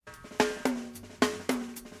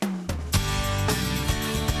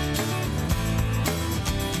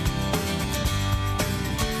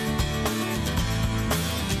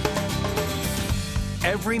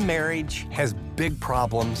Every marriage has big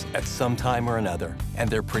problems at some time or another, and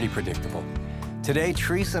they're pretty predictable. Today,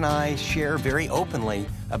 Teresa and I share very openly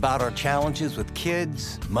about our challenges with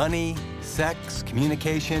kids, money, sex,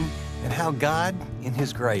 communication, and how God, in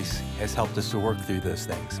His grace, has helped us to work through those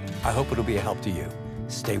things. I hope it'll be a help to you.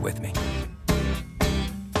 Stay with me.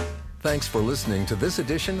 Thanks for listening to this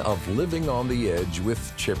edition of Living on the Edge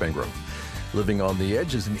with Chip Ingram. Living on the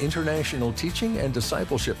Edge is an international teaching and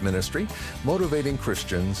discipleship ministry motivating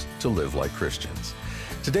Christians to live like Christians.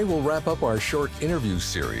 Today we'll wrap up our short interview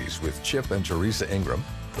series with Chip and Teresa Ingram.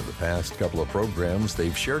 For the past couple of programs,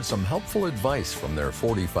 they've shared some helpful advice from their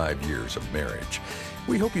 45 years of marriage.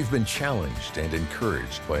 We hope you've been challenged and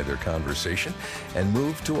encouraged by their conversation and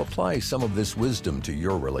moved to apply some of this wisdom to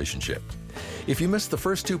your relationship. If you missed the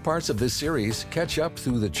first two parts of this series, catch up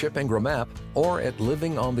through the Chip Ingram app or at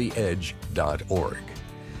livingontheedge.org.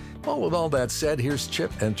 Well, with all that said, here's Chip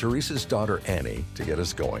and Teresa's daughter Annie to get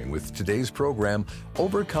us going with today's program,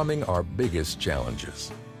 Overcoming Our Biggest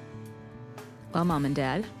Challenges. Well, Mom and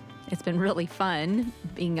Dad, it's been really fun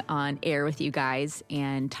being on air with you guys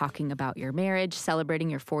and talking about your marriage, celebrating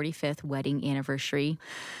your 45th wedding anniversary.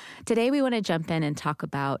 Today, we want to jump in and talk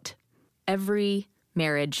about every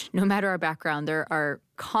marriage, no matter our background. There are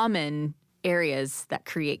common areas that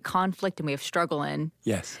create conflict and we have struggle in.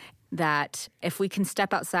 Yes. That if we can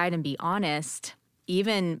step outside and be honest,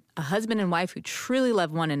 even a husband and wife who truly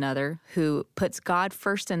love one another, who puts God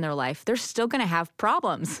first in their life, they're still going to have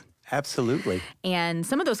problems. Absolutely. And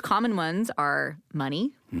some of those common ones are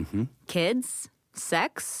money, kids,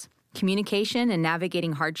 sex, communication, and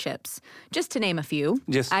navigating hardships, just to name a few.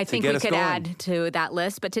 I think we could add to that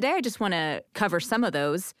list, but today I just want to cover some of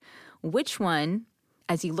those. Which one,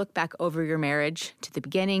 as you look back over your marriage to the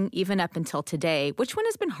beginning, even up until today, which one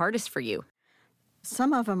has been hardest for you?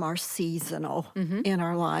 Some of them are seasonal in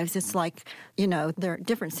our lives. It's like, there are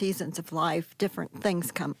different seasons of life, different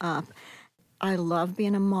things come up. I love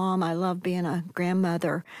being a mom. I love being a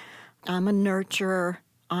grandmother. I'm a nurturer.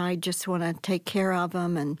 I just want to take care of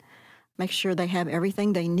them and make sure they have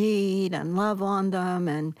everything they need and love on them.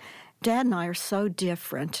 And Dad and I are so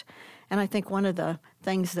different. And I think one of the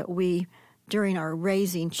things that we, during our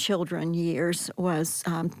raising children years, was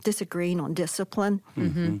disagreeing on discipline.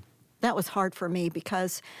 That was hard for me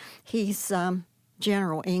because he's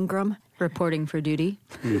General Ingram. Reporting for duty.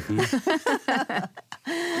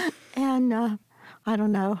 And I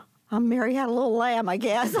don't know. I'm Mary Had a Little Lamb, I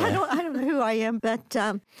guess. I don't know who I am. But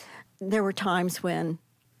there were times when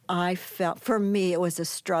I felt, for me, it was a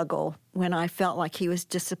struggle when I felt like he was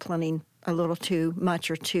disciplining a little too much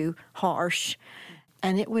or too harsh.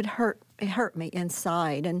 And it would hurt. It hurt me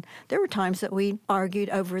inside. And there were times that we argued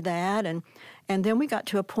over that. And then we got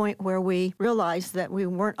to a point where we realized that we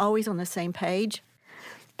weren't always on the same page.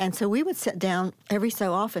 And so we would sit down every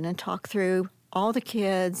so often and talk through all the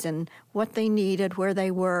kids and what they needed, where they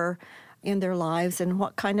were in their lives, and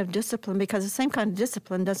what kind of discipline, because the same kind of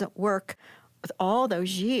discipline doesn't work with all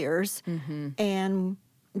those years. And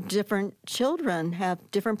different children have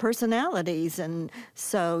different personalities, and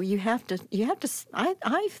so you have to.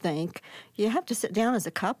 I think you have to sit down as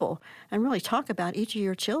a couple and really talk about each of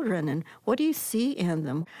your children and what do you see in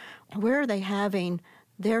them, where are they having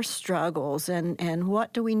their struggles, and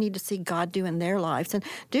what do we need to see God do in their lives. And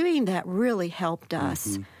doing that really helped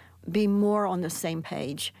us be more on the same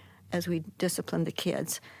page as we discipline the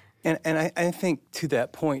kids. And I think to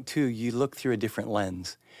that point, too, you look through a different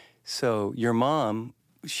lens. So your mom,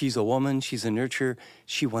 she's a woman, she's a nurturer,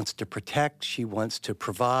 she wants to protect, she wants to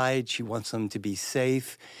provide, she wants them to be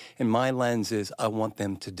safe. And my lens is I want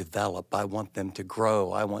them to develop, I want them to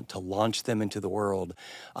grow, I want to launch them into the world,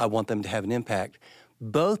 I want them to have an impact.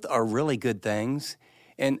 Both are really good things.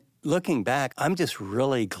 And looking back, I'm just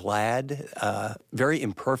really glad, very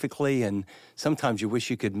imperfectly, and sometimes you wish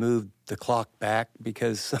you could move the clock back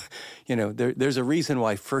because, there's a reason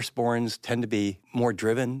why firstborns tend to be more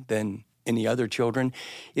driven than any other children,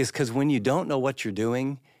 is because when you don't know what you're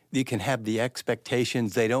doing, you can have the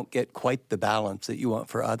expectations. They don't get quite the balance that you want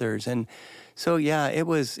for others. And so, yeah, it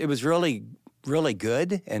was really, really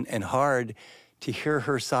good and hard to hear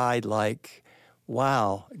her side like,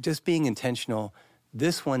 wow, just being intentional.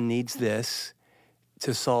 This one needs this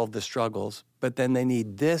to solve the struggles, but then they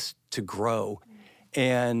need this to grow.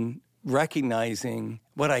 And recognizing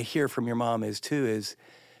what I hear from your mom is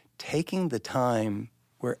taking the time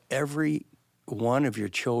where every one of your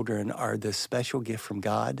children are this special gift from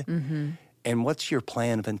God. And what's your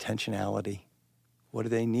plan of intentionality? What do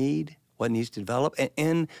they need? What needs to develop?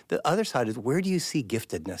 And the other side is, where do you see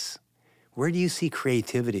giftedness? Where do you see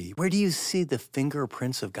creativity? Where do you see the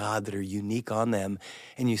fingerprints of God that are unique on them?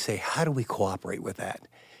 And you say, how do we cooperate with that?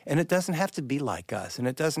 And it doesn't have to be like us, and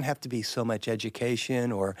it doesn't have to be so much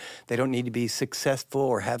education, or they don't need to be successful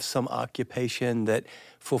or have some occupation that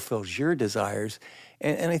fulfills your desires.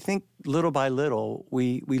 And I think little by little,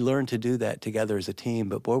 we learn to do that together as a team.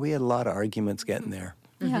 But boy, we had a lot of arguments getting there.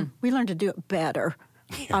 Yeah, we learned to do it better.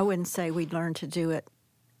 Yeah. I wouldn't say we learned to do it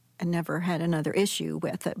and never had another issue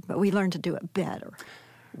with it, but we learned to do it better.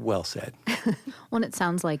 Well said. Well, it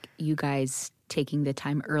sounds like you guys taking the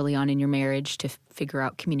time early on in your marriage to figure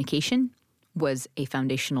out communication was a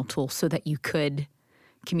foundational tool so that you could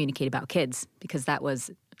communicate about kids, because that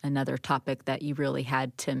was another topic that you really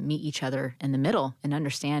had to meet each other in the middle and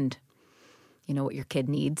understand, what your kid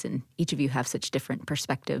needs, and each of you have such different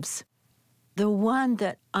perspectives. The one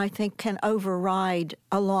that I think can override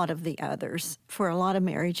a lot of the others for a lot of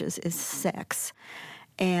marriages is sex.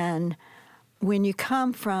 And when you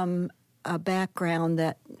come from a background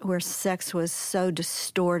where sex was so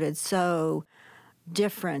distorted, so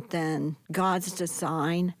different than God's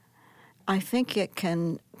design, I think it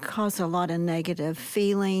can cause a lot of negative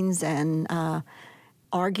feelings and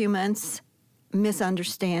arguments,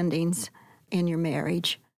 misunderstandings in your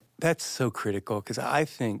marriage. That's so critical, because I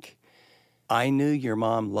think I knew your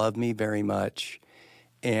mom loved me very much,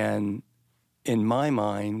 and in my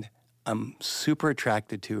mind, I'm super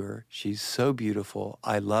attracted to her. She's so beautiful.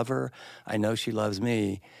 I love her. I know she loves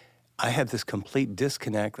me. I have this complete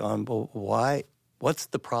disconnect on, well, why? What's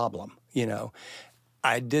the problem?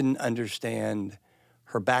 I didn't understand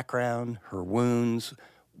her background, her wounds,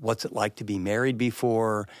 what's it like to be married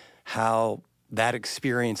before, how that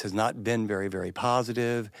experience has not been very, very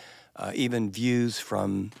positive, even views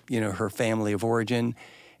from, her family of origin.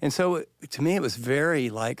 And so to me, it was very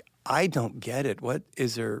like, I don't get it. What's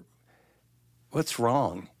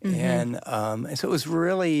wrong? Mm-hmm. And so it was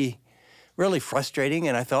really, really frustrating,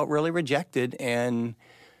 and I felt really rejected. And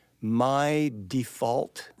my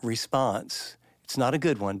default response, it's not a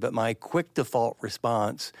good one, but my quick default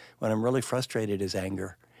response when I'm really frustrated is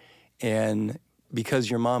anger. And because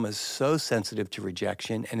your mom is so sensitive to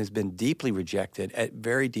rejection and has been deeply rejected at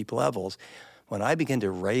very deep levels, when I begin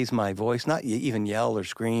to raise my voice, not even yell or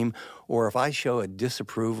scream, or if I show a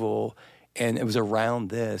disapproval, and it was around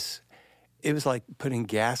this, it was like putting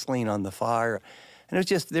gasoline on the fire. And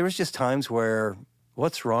there was just times where,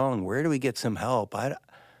 what's wrong? Where do we get some help?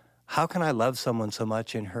 How can I love someone so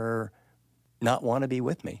much and her not want to be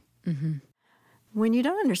with me? Mm-hmm. When you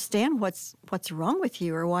don't understand what's wrong with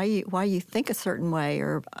you, or why you think a certain way,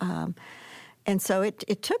 or and so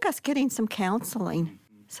it took us getting some counseling.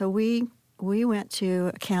 So we went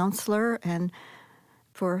to a counselor and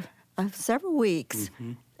for several weeks.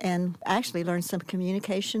 Mm-hmm. And actually learned some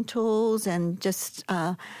communication tools and just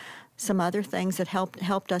some other things that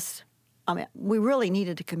helped us. I mean, we really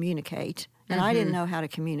needed to communicate, and I didn't know how to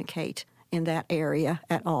communicate in that area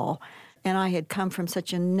at all. And I had come from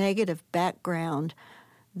such a negative background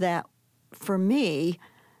that for me,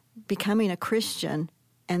 becoming a Christian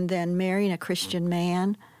and then marrying a Christian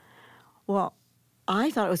man, well, I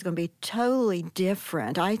thought it was going to be totally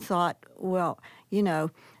different. I thought,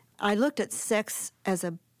 I looked at sex as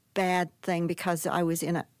a bad thing because I was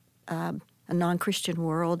in a non-Christian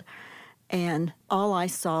world, and all I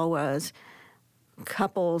saw was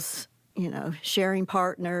couples, sharing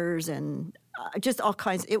partners and just all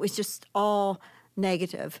kinds. It was just all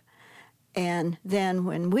negative. And then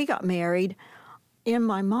when we got married, in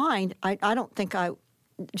my mind, I don't think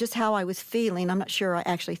just how I was feeling, I'm not sure I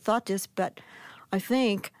actually thought this, but I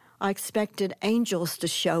think I expected angels to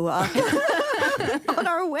show up on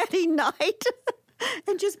our wedding night.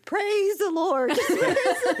 And just praise the Lord.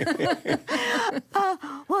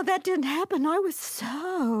 Well, that didn't happen. I was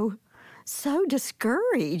so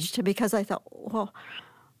discouraged because I thought, well,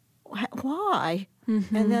 why?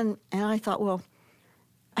 Mm-hmm. And I thought, well,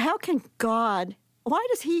 how can God, why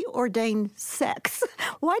does he ordain sex?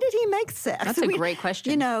 Why did he make sex? That's a great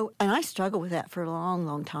question. And I struggled with that for a long,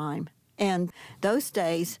 long time. And those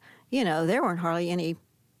days, there weren't hardly any.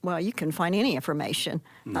 Well, you can find any information.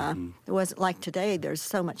 Mm-hmm. It wasn't like today. There's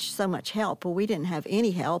so much help. Well, we didn't have any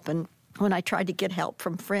help, and when I tried to get help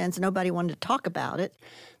from friends, nobody wanted to talk about it.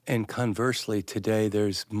 And conversely, today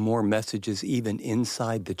there's more messages even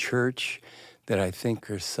inside the church that I think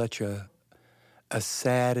are such a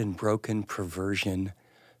sad and broken perversion,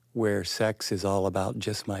 where sex is all about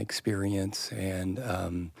just my experience,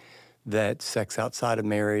 and that sex outside of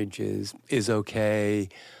marriage is okay.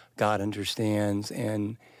 God understands,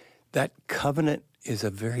 and that covenant is a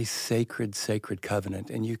very sacred, sacred covenant,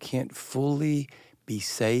 and you can't fully be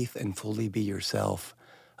safe and fully be yourself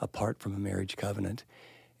apart from a marriage covenant.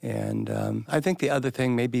 And I think the other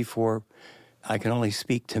thing, maybe I can only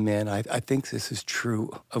speak to men. I think this is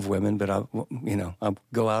true of women, but I'll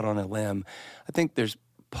go out on a limb. I think there's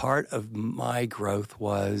part of my growth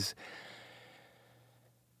was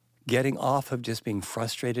getting off of just being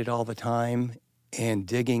frustrated all the time and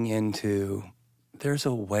digging into, there's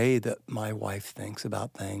a way that my wife thinks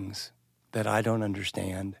about things that I don't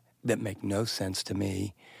understand, that make no sense to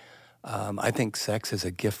me. I think sex is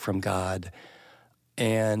a gift from God,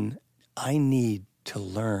 and I need to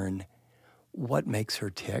learn what makes her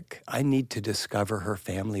tick. I need to discover her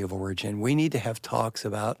family of origin. We need to have talks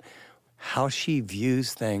about how she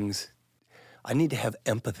views things. I need to have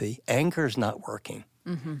empathy. Anger's not working.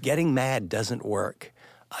 Mm-hmm. Getting mad doesn't work.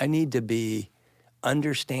 I need to be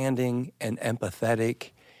understanding and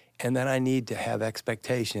empathetic, and then I need to have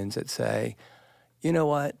expectations that say, you know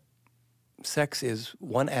what, sex is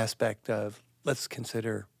one aspect of, let's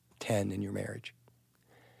consider 10 in your marriage.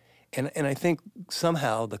 And I think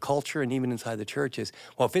somehow the culture and even inside the church is,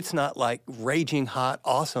 well, if it's not like raging hot,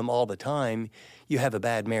 awesome all the time, you have a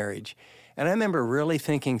bad marriage. And I remember really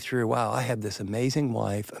thinking through, wow, I have this amazing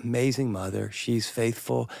wife, amazing mother. She's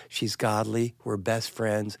faithful. She's godly. We're best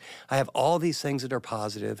friends. I have all these things that are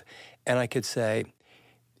positive. And I could say,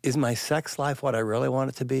 is my sex life what I really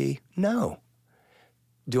want it to be? No.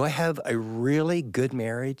 Do I have a really good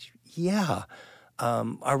marriage? Yeah.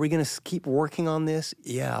 Are we going to keep working on this?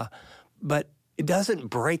 Yeah. But it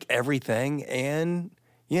doesn't break everything. And,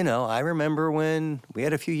 I remember when we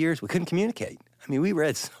had a few years, we couldn't communicate. I mean, we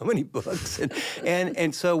read so many books.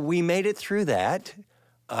 And so we made it through that.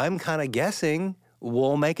 I'm kind of guessing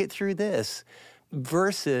we'll make it through this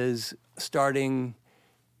versus starting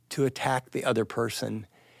to attack the other person.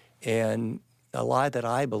 And a lie that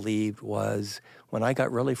I believed was when I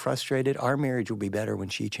got really frustrated, our marriage will be better when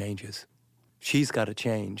she changes. She's got to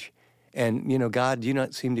change. And, God, you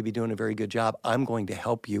don't seem to be doing a very good job. I'm going to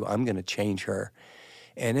help you. I'm going to change her.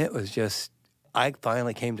 And it was just, I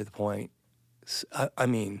finally came to the point, I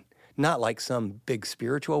mean, not like some big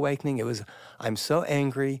spiritual awakening. It was, I'm so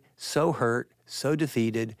angry, so hurt, so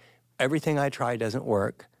defeated. Everything I try doesn't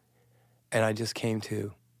work. And I just came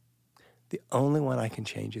to, the only one I can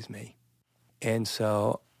change is me. And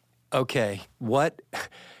so, okay, what...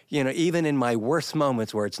 even in my worst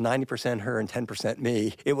moments where it's 90% her and 10%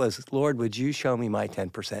 me, it was, Lord, would you show me my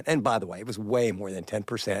 10%? And by the way, it was way more than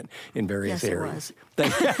 10% in various areas.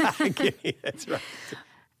 Yes, it was. That's right.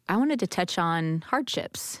 I wanted to touch on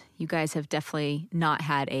hardships. You guys have definitely not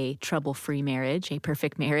had a trouble-free marriage, a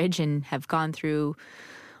perfect marriage, and have gone through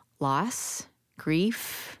loss,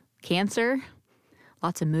 grief, cancer,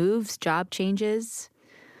 lots of moves, job changes,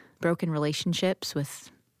 broken relationships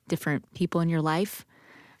with different people in your life.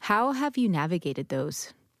 How have you navigated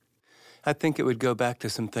those? I think it would go back to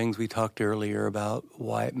some things we talked earlier about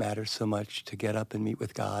why it matters so much to get up and meet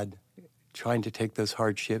with God, trying to take those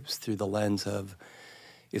hardships through the lens of,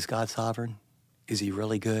 is God sovereign? Is he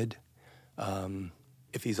really good?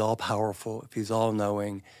 If he's all-powerful, if he's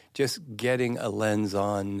all-knowing, just getting a lens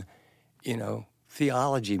on,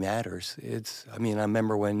 theology matters. I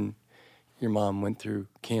remember when your mom went through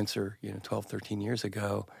cancer, 12, 13 years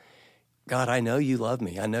ago, God, I know you love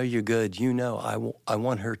me. I know you're good. I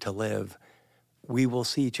want her to live. We will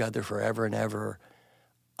see each other forever and ever.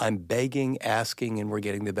 I'm begging, asking, and we're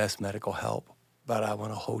getting the best medical help, but I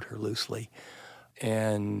want to hold her loosely.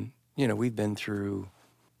 And, we've been through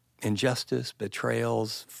injustice,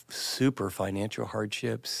 betrayals, super financial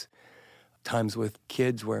hardships, times with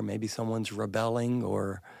kids where maybe someone's rebelling,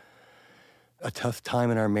 or a tough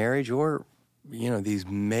time in our marriage, or, these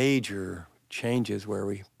major changes where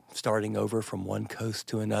we starting over from one coast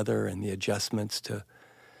to another and the adjustments to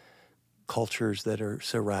cultures that are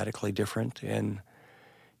so radically different. And,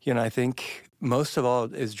 I think most of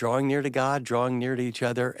all is drawing near to God, drawing near to each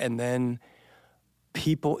other, and then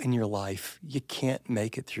people in your life. You can't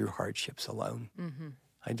make it through hardships alone. Mm-hmm.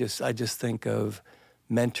 I just think of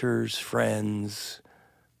mentors, friends,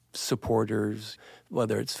 supporters,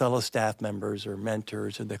 whether it's fellow staff members or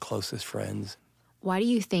mentors or the closest friends. Why do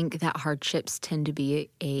you think that hardships tend to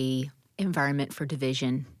be a environment for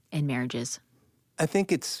division in marriages? I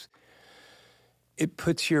think it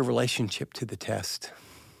puts your relationship to the test.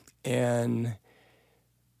 And,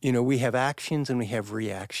 we have actions and we have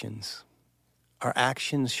reactions. Our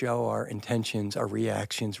actions show our intentions. Our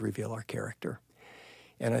reactions reveal our character.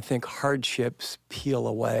 And I think hardships peel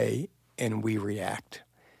away and we react.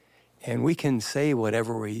 And we can say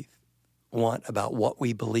whatever we want about what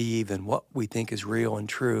we believe and what we think is real and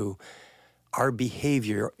true. our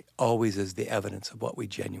behavior always is the evidence of what we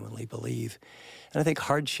genuinely believe. And I think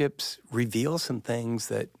hardships reveal some things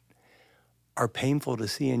that are painful to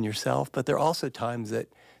see in yourself, but there are also times that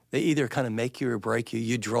they either kind of make you or break you.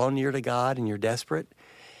 You draw near to God and you're desperate.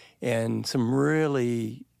 And some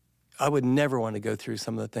really, I would never want to go through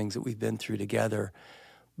some of the things that we've been through together,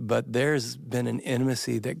 but there's been an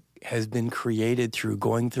intimacy that has been created through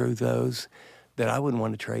going through those that I wouldn't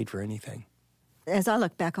want to trade for anything. As I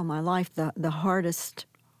look back on my life, the hardest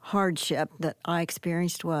hardship that I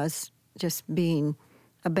experienced was just being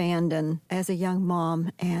abandoned as a young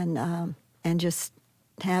mom and just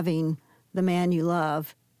having the man you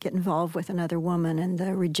love get involved with another woman and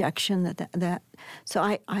the rejection that. So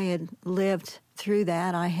I had lived through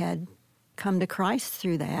that. I had come to Christ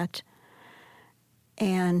through that.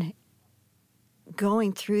 And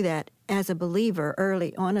going through that as a believer,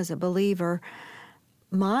 early on as a believer,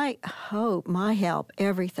 my hope, my help,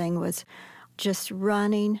 everything was just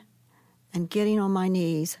running and getting on my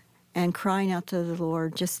knees and crying out to the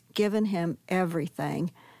Lord, just giving him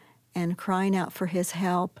everything and crying out for his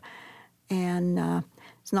help. And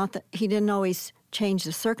it's not that he didn't always change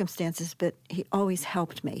the circumstances, but he always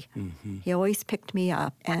helped me. Mm-hmm. He always picked me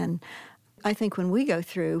up. And I think when we go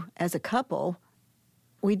through as a couple,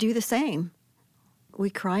 we do the same. We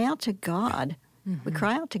cry out to God. Mm-hmm. We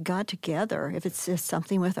cry out to God together. If it's just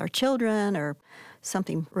something with our children or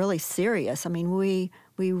something really serious, I mean, we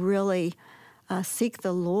really seek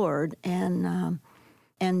the Lord. And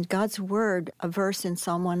God's word, a verse in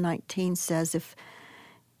Psalm 119 says,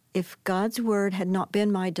 if God's word had not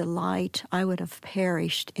been my delight, I would have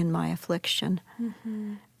perished in my affliction.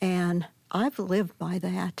 Mm-hmm. And I've lived by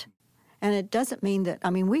that. And it doesn't mean that, I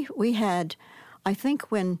mean, we had, I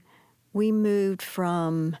think when we moved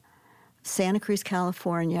from Santa Cruz,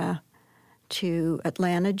 California to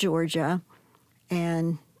Atlanta, Georgia,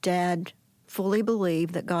 and Dad fully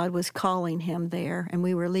believed that God was calling him there, and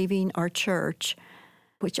we were leaving our church,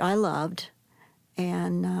 which I loved,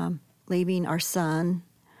 and leaving our son.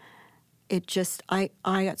 It just, I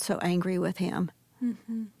got so angry with him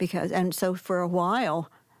mm-hmm. and so for a while,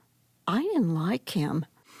 I didn't like him.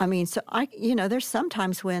 I mean, so there's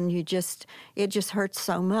sometimes when it just hurts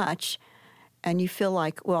so much, and you feel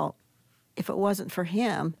like, well, if it wasn't for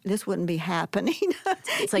him, this wouldn't be happening.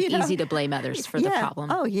 It's like easy to blame others for the problem.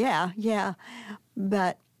 Oh, yeah.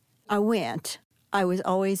 But I went. I was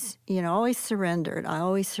always surrendered. I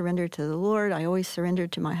always surrendered to the Lord. I always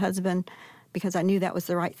surrendered to my husband because I knew that was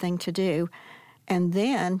the right thing to do. And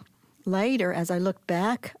then later, as I look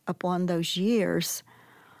back upon those years,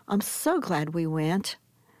 I'm so glad we went.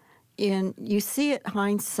 And you see at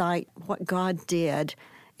hindsight what God did.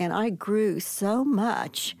 And I grew so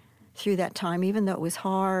much through that time, even though it was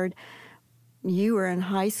hard. You were in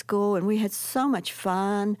high school, and we had so much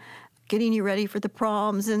fun getting you ready for the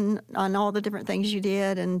proms and on all the different things you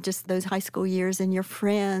did, and just those high school years and your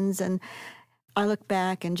friends. And I look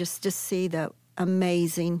back and just see the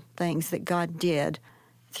amazing things that God did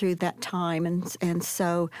through that time. And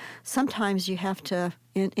so sometimes you have to,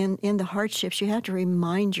 in the hardships, you have to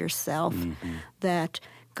remind yourself mm-hmm. that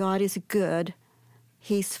God is good.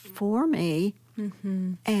 He's for me,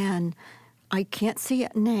 mm-hmm. and I can't see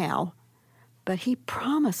it now, but he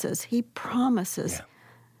promises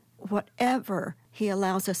whatever he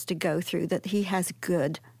allows us to go through, that he has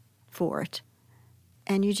good for it.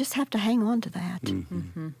 And you just have to hang on to that. Mm-hmm.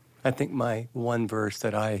 Mm-hmm. I think my one verse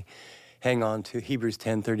that I hang on to, Hebrews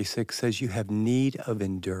 10:36, says, you have need of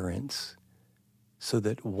endurance so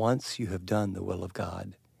that once you have done the will of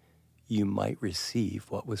God, you might receive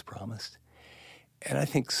what was promised. And I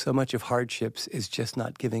think so much of hardships is just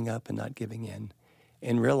not giving up and not giving in,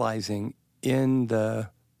 and realizing in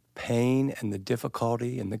the pain and the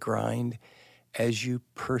difficulty and the grind, as you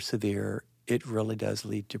persevere, it really does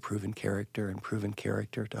lead to proven character, and proven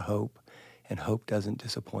character to hope. And hope doesn't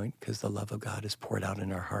disappoint because the love of God is poured out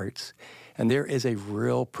in our hearts. And there is a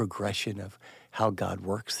real progression of how God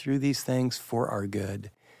works through these things for our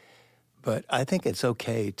good. But I think it's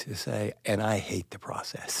okay to say, and I hate the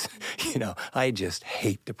process. I just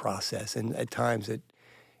hate the process. And at times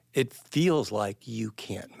it feels like you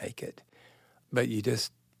can't make it, but you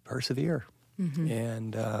just persevere. Mm-hmm.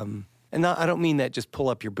 And I don't mean that just pull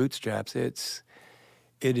up your bootstraps.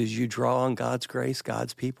 It is you draw on God's grace,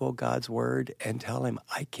 God's people, God's word, and tell him,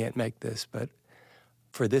 I can't make this, but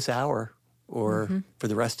for this hour or mm-hmm. for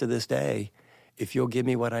the rest of this day, if you'll give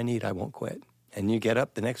me what I need, I won't quit. And you get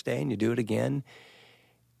up the next day and you do it again.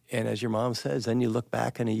 And as your mom says, then you look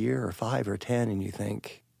back in a year or 5 or 10 and you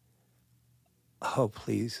think, oh,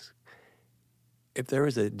 please, if there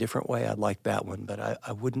was a different way, I'd like that one, but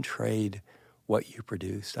I wouldn't trade what you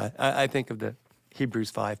produced. I think of the Hebrews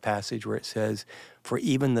 5 passage where it says, "For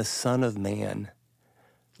even the Son of Man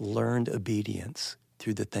learned obedience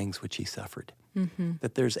through the things which he suffered." Mm-hmm.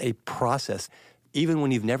 That there's a process. Even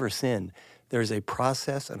when you've never sinned, there's a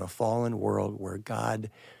process in a fallen world where God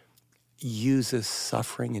uses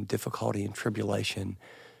suffering and difficulty and tribulation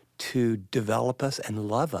to develop us and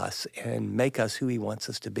love us and make us who he wants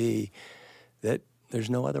us to be, that there's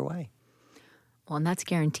no other way. Well, and that's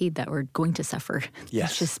guaranteed that we're going to suffer.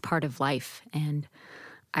 Yes. It's just part of life. And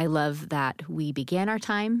I love that we began our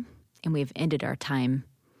time and we've ended our time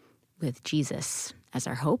with Jesus as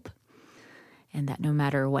our hope, and that no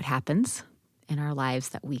matter what happens in our lives,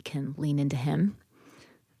 that we can lean into him.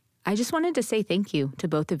 I just wanted to say thank you to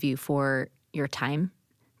both of you for your time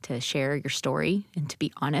to share your story and to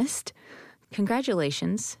be honest.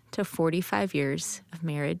 Congratulations to 45 years of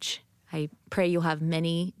marriage. I pray you'll have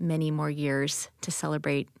many, many more years to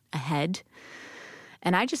celebrate ahead.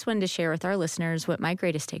 And I just wanted to share with our listeners what my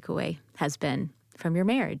greatest takeaway has been from your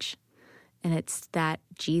marriage. And it's that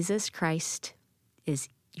Jesus Christ is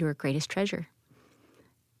your greatest treasure.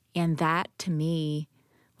 And that, to me,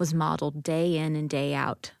 was modeled day in and day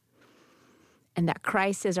out. And that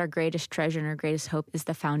Christ is our greatest treasure and our greatest hope is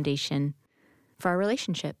the foundation for our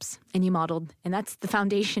relationships. And you modeled, and that's the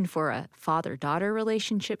foundation for a father-daughter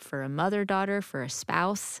relationship, for a mother-daughter, for a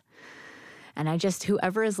spouse. And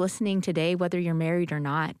whoever is listening today, whether you're married or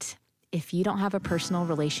not, if you don't have a personal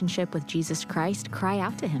relationship with Jesus Christ, cry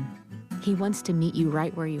out to him. He wants to meet you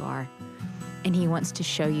right where you are. And he wants to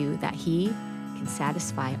show you that he can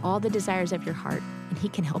satisfy all the desires of your heart, and he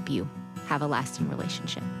can help you have a lasting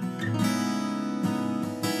relationship.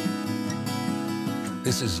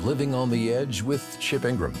 This is Living on the Edge with Chip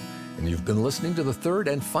Ingram, and you've been listening to the third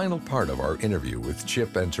and final part of our interview with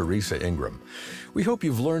Chip and Teresa Ingram. We hope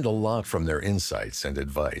you've learned a lot from their insights and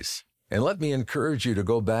advice. And let me encourage you to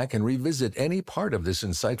go back and revisit any part of this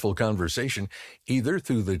insightful conversation, either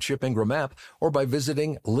through the Chip Ingram app or by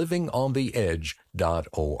visiting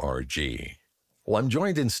livingontheedge.org. Well, I'm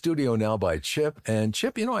joined in studio now by Chip. And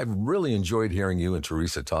Chip, I've really enjoyed hearing you and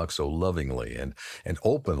Teresa talk so lovingly and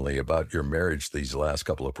openly about your marriage these last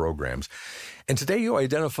couple of programs. And today you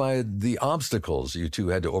identified the obstacles you two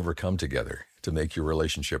had to overcome together to make your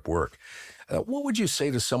relationship work. What would you say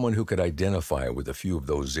to someone who could identify with a few of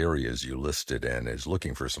those areas you listed and is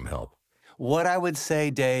looking for some help? What I would say,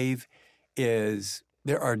 Dave, is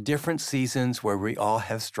there are different seasons where we all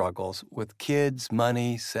have struggles with kids,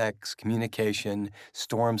 money, sex, communication,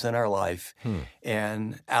 storms in our life.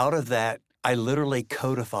 And out of that, I literally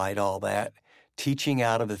codified all that, teaching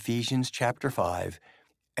out of Ephesians chapter 5,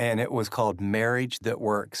 and it was called Marriage That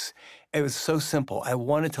Works. It was so simple. I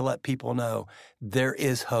wanted to let people know there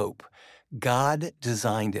is hope. God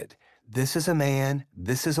designed it. This is a man,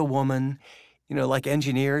 this is a woman. Like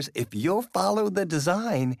engineers, if you'll follow the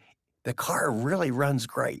design, the car really runs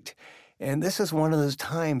great. And this is one of those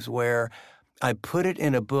times where I put it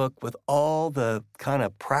in a book with all the kind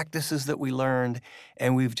of practices that we learned,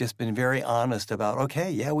 and we've just been very honest about,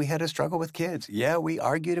 we had a struggle with kids. Yeah, we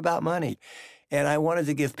argued about money. And I wanted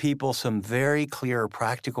to give people some very clear,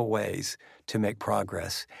 practical ways to make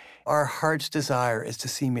progress. Our heart's desire is to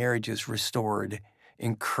see marriages restored,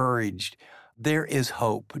 encouraged. There is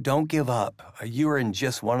hope. Don't give up. You are in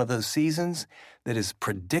just one of those seasons that is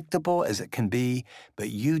predictable as it can be, but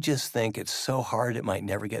you just think it's so hard it might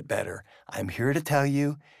never get better. I'm here to tell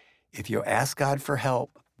you, if you ask God for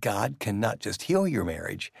help, God can not just heal your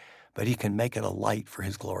marriage, but he can make it a light for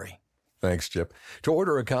his glory. Thanks, Chip. To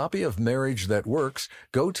order a copy of Marriage That Works,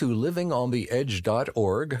 go to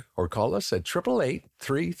livingontheedge.org or call us at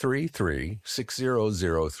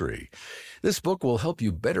 888-333-6003. This book will help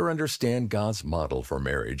you better understand God's model for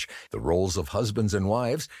marriage, the roles of husbands and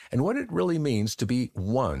wives, and what it really means to be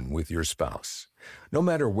one with your spouse. No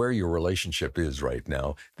matter where your relationship is right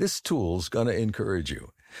now, this tool's going to encourage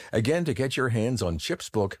you. Again, to get your hands on Chip's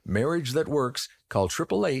book, Marriage That Works, call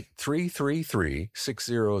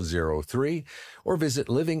 888-333-6003 or visit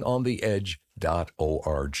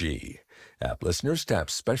livingontheedge.org. App listeners tap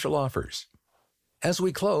special offers. As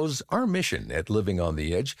we close, our mission at Living on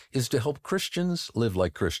the Edge is to help Christians live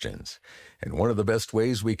like Christians. And one of the best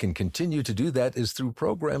ways we can continue to do that is through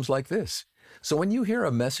programs like this. So when you hear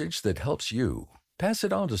a message that helps you, pass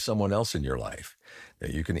it on to someone else in your life. Now,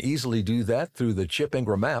 you can easily do that through the Chip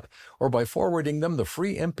Ingram app or by forwarding them the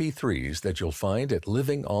free MP3s that you'll find at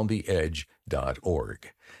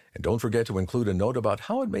livingontheedge.org. And don't forget to include a note about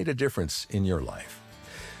how it made a difference in your life.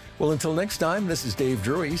 Well, until next time, this is Dave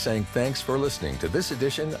Drury saying thanks for listening to this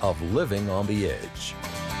edition of Living on the Edge.